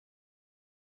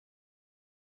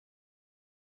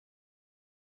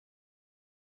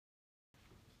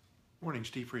Morning,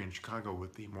 Steve Free in Chicago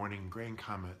with the morning grain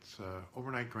comments.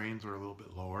 Overnight grains are a little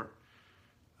bit lower.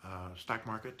 Stock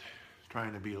market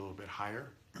trying to be a little bit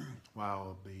higher,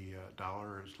 while the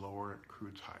dollar is lower and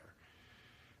crude's higher.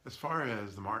 As far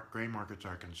as the grain markets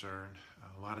are concerned,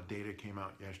 a lot of data came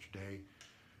out yesterday.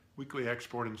 Weekly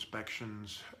export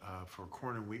inspections for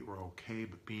corn and wheat were okay,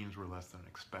 but beans were less than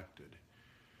expected.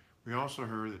 We also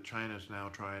heard that China is now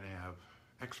trying to have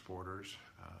exporters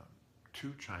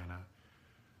to China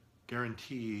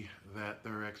guarantee that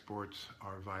their exports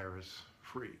are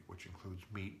virus-free, which includes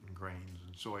meat and grains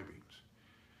and soybeans.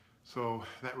 So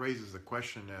that raises the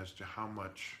question as to how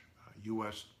much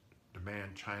U.S.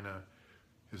 demand China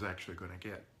is actually going to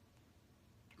get.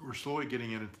 We're slowly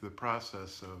getting into the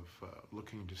process of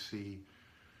looking to see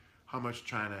how much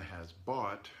China has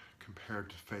bought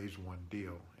compared to phase one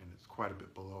deal, and it's quite a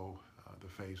bit below the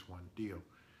phase one deal.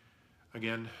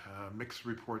 Again, mixed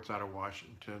reports out of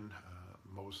Washington.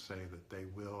 Most say that they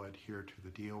will adhere to the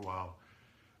deal, while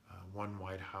one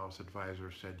White House advisor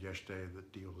said yesterday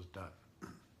that the deal is done.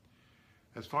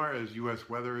 As far as U.S.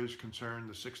 weather is concerned,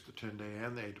 the 6 to 10 day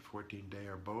and the 8 to 14 day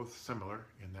are both similar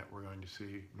in that we're going to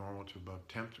see normal to above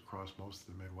temps across most of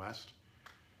the Midwest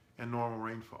and normal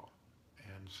rainfall.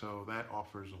 And so that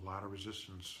offers a lot of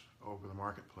resistance over the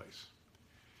marketplace.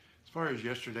 As far as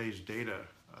yesterday's data,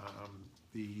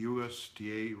 the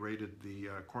USDA rated the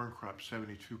corn crop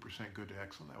 72% good to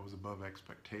excellent. That was above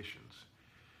expectations.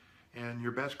 And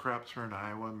your best crops are in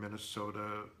Iowa,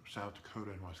 Minnesota, South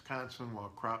Dakota, and Wisconsin, while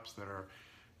crops that are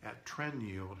at trend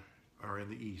yield are in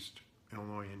the east,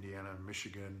 Illinois, Indiana,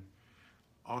 Michigan,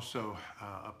 also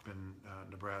up in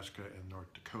Nebraska and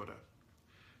North Dakota.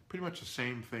 Pretty much the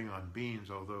same thing on beans,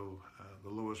 although the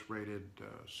lowest rated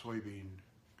soybean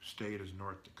state is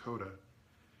North Dakota.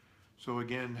 So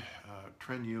again,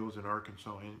 trend yields in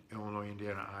Arkansas, Illinois,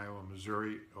 Indiana, Iowa,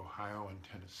 Missouri, Ohio, and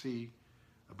Tennessee,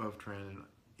 above trend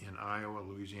in Iowa,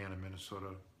 Louisiana, Minnesota,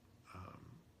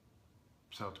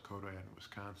 South Dakota, and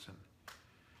Wisconsin.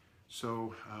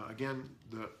 So again,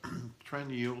 the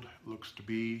trend yield looks to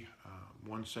be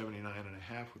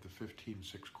 179.5 with a 15.6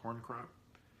 corn crop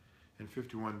and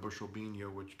 51 bushel bean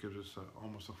yield, which gives us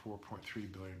almost a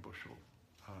 4.3 billion bushel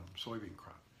soybean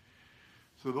crop.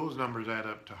 So those numbers add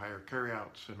up to higher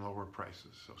carryouts and lower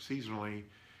prices. So seasonally,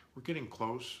 we're getting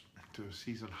close to a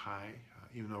season high,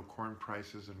 even though corn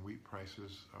prices and wheat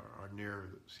prices are near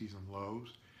season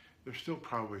lows. There's still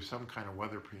probably some kind of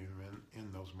weather premium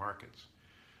in those markets.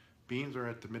 Beans are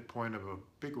at the midpoint of a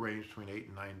big range between $8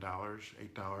 and $9.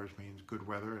 $8 means good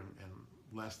weather and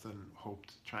less than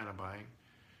hoped China buying.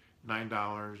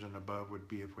 $9 and above would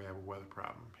be if we have a weather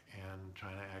problem, and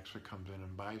China actually comes in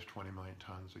and buys 20 million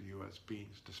tons of U.S.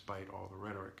 beans despite all the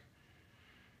rhetoric.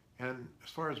 And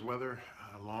as far as weather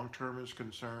long-term is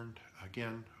concerned,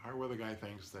 again, our weather guy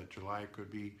thinks that July could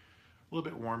be a little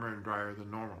bit warmer and drier than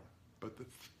normal, but the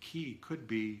key could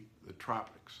be the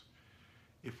tropics.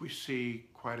 If we see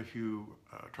quite a few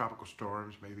tropical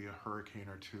storms, maybe a hurricane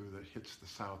or two that hits the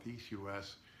southeast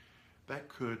U.S., that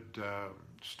could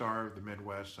starve the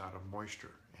Midwest out of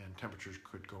moisture and temperatures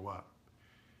could go up.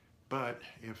 But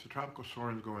if the tropical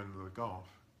storms go into the Gulf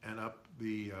and up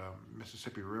the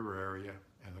Mississippi River area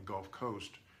and the Gulf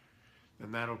Coast,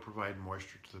 then that'll provide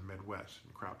moisture to the Midwest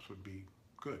and crops would be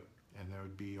good. And there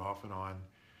would be off and on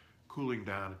cooling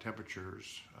down of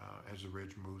temperatures as the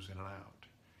ridge moves in and out.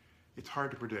 It's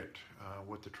hard to predict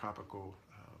what the tropical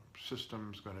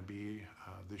system is going to be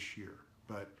this year,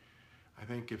 but I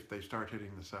think if they start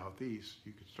hitting the southeast,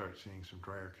 you could start seeing some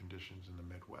drier conditions in the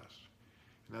Midwest.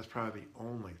 And that's probably the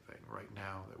only thing right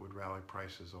now that would rally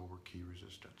prices over key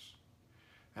resistance.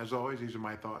 As always, these are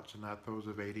my thoughts and not those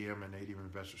of ADM and ADM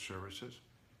Investor Services.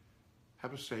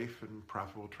 Have a safe and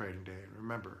profitable trading day. And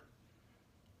remember,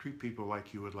 treat people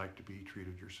like you would like to be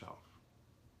treated yourself.